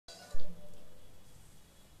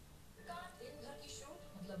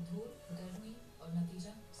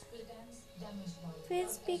फिर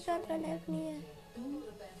speaker connect नहीं है,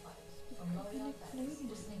 कनेक्ट नहीं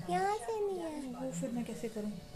है। यहाँ से नहीं है। वो फिर मैं कैसे करूँ?